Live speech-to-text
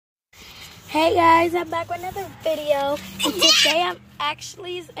Hey guys, I'm back with another video. And today I'm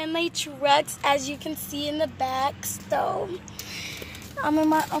actually in my trucks, as you can see in the back. So I'm in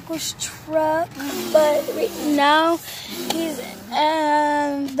my uncle's truck, but right now he's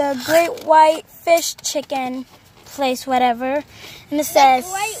in the Great White Fish Chicken place, whatever. And it says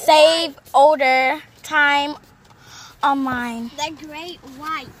save order time online. The Great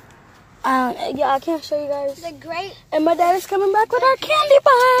White. Yeah, I can't show you guys. The Great. And my dad is coming back with our candy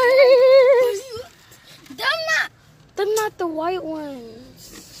bars. They're not the white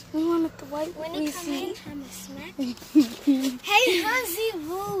ones. We wanted the white ones. When he come in, I'm gonna smack him. Hey, Hansi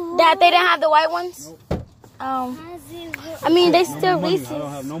Woo. Dad, they didn't have the white ones? Nope. I mean, they still Reese's. I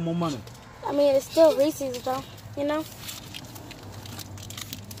don't have no more money. I mean, it's still Reese's though, you know?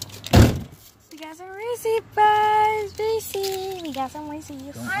 We got some Reese's bars, Reese's. We got some Reese's.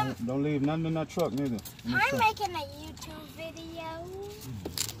 Don't leave nothing in that truck, neither. I'm making a YouTube video.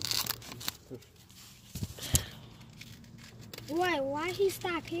 Wait, why he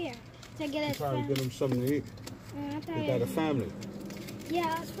stop here? To get his Trying to family? get him something to eat. He got a family.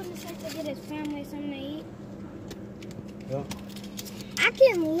 Yeah, I was going to say to get his family something to eat. Yeah. I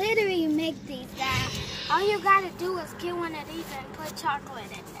can literally make these, guys. All you gotta do is get one of these and put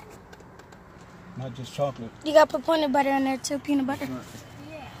chocolate in it. Not just chocolate. You got to put peanut butter in there too, peanut butter. Right.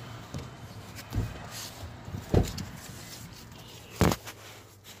 Yeah.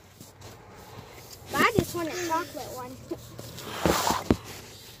 But I just want a chocolate one.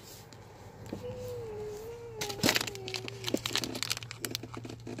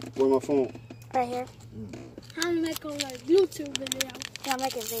 Where's my phone? Right here. I'm making a YouTube video. Yeah, I'll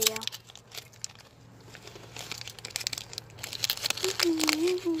make a video.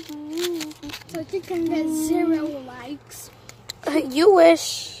 So you can get 0 likes. You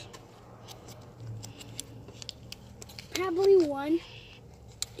wish. Probably 1.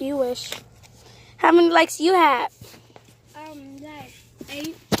 You wish. How many likes you had? Like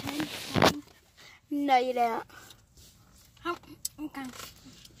 8, 10, 20. No, you didn't. Oh, okay.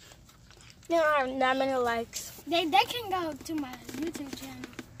 You don't have that many likes. They can go to my YouTube channel.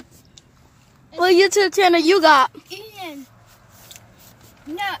 What YouTube channel you got? Ian.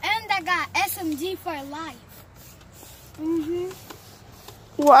 No, and I got SMG for life.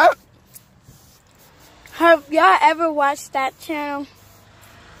 What? Have y'all ever watched that channel?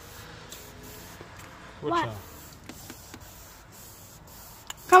 What? What? Y'all?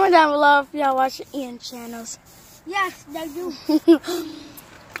 Comment down below if y'all watch Ian channels. Yes, they do.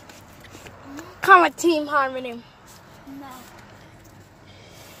 Comment Team Harmony. No.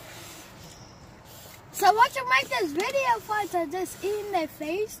 So what you make this video for? To just eat in their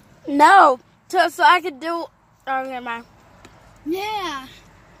face? No, so I could do. Oh, never mind. Yeah.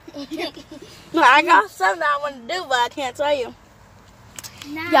 No, I got something I want to do, but I can't tell you.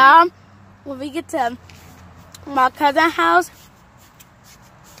 Nah. Y'all, when we get to my cousin's house,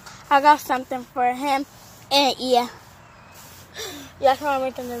 I got something for him and yeah. That's what I'm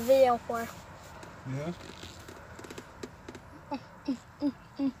making the video for. Yeah?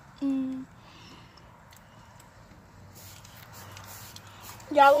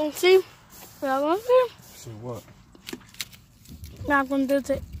 Y'all gonna see? Y'all gonna see? See what? Not gonna do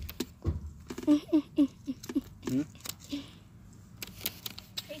it. He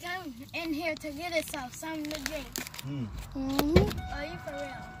came in here to get himself something to drink. Are you for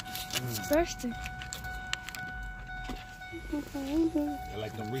real? Thirsty. They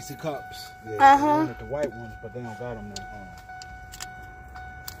like them Reese cups. Yeah, Uh-huh. they wanted the white ones, but they don't got them no more.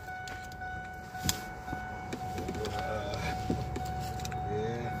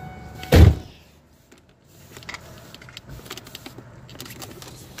 Yeah.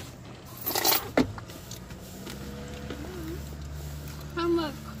 How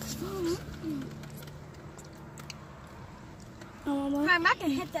much? I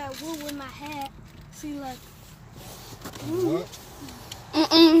can hit that wood with my head. See, look. What?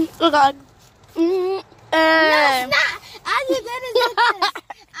 Look at. No, it's not. All you did is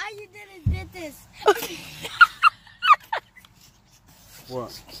did this. All you did this.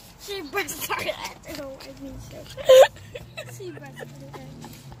 What? She pressed her head. Don't make me sick. She pressed her head.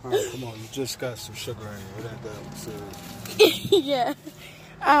 Alright, come on. You just got some sugar in here. It ain't that serious. Yeah.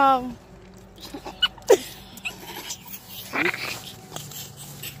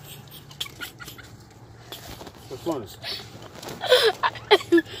 What's funny?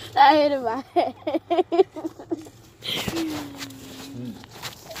 I hit in my head.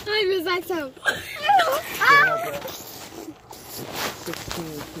 I was like so. 16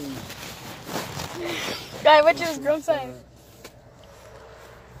 keys. Guys, what you was gonna say?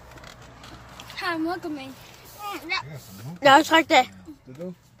 Come, look at me. No, it's like that. You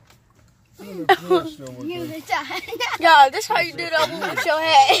do? You the time. Yo, this how you do that with your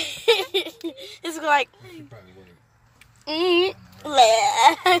head. It's like, She probably wouldn't.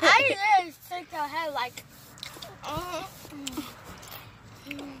 I just shake your head like.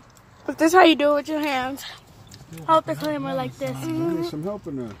 But this how you do it with your hands. Hold the camera like this. They need some help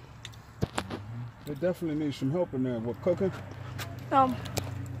in there. They definitely need some help in there. What, cooking?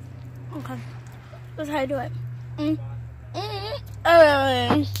 Okay. That's how you do it.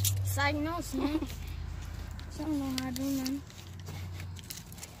 It's like no snake. I don't know how to do nothing.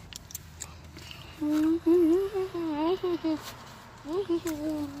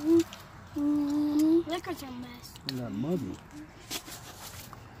 Look at your mess. They got muggy.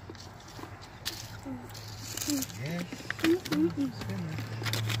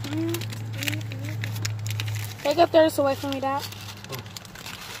 Take up theirs away from me, Dad.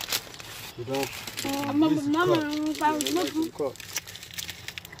 You don't? I remember Mama if I was looking. Cook.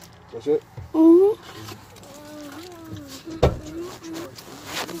 That's it?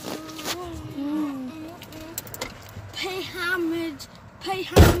 Pay homage. Pay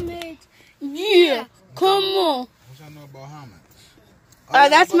homage. Yeah, come on. What y'all know about homage? Oh,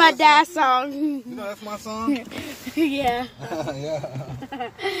 that's my dad's song. You know that's my song? Yeah. Yeah.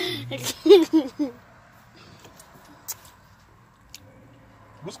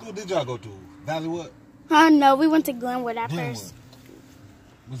 What school did y'all go to? Valleywood? Oh no, we went to Glenwood at Glenwood. first.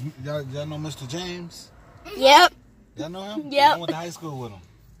 Y'all know Mr. James? Yep. Y'all know him? Yep. I went to high school with him.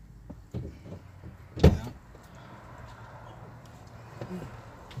 Yeah.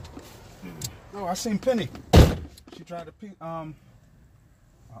 No, I seen Penny. She tried to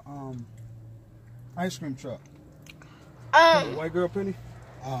ice cream truck. White girl Penny.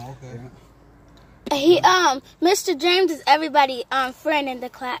 Oh, okay. Mr. James is everybody's friend in the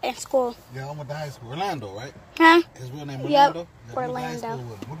class in school. Yeah, I went to high school. Orlando, right? Huh? His real name Yep, Orlando? Yeah, I went to high Orlando. school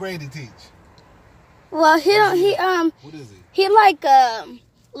with him. What grade did he teach? Well, What is he? he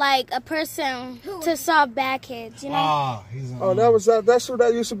like a person to solve bad kids, you know? Ah, he's Oh, that's who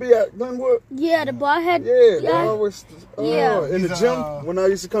that used to be at Glenwood? Yeah, the bald head. Yeah, they Yeah. always Yeah. in the He's, gym when I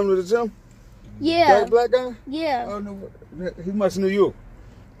used to come to the gym. Yeah. Black guy? Yeah. Oh no, he must knew you.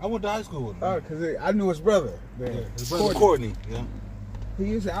 I went to high school with him. Oh, cause I knew his brother. Yeah, his brother Courtney. Yeah. He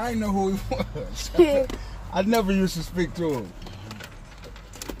used to, I didn't know who he was. I never used to speak to him.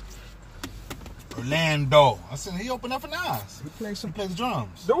 Orlando. I said he opened up for Nas. He played He some. plays the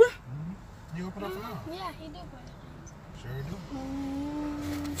drums. Do we? He opened up for Nas. Yeah, he did. Sure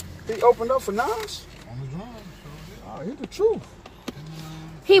do. He opened up for Nas. On the drums. Sure Oh, he the truth.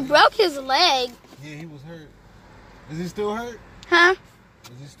 He broke his leg. did. Yeah, he was hurt. Is he still hurt? Huh?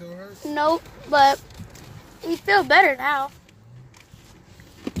 Is he still hurt? Nope, but he feels better now.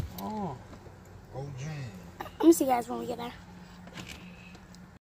 Oh. Oh, Jane. Let me see you guys when we get there.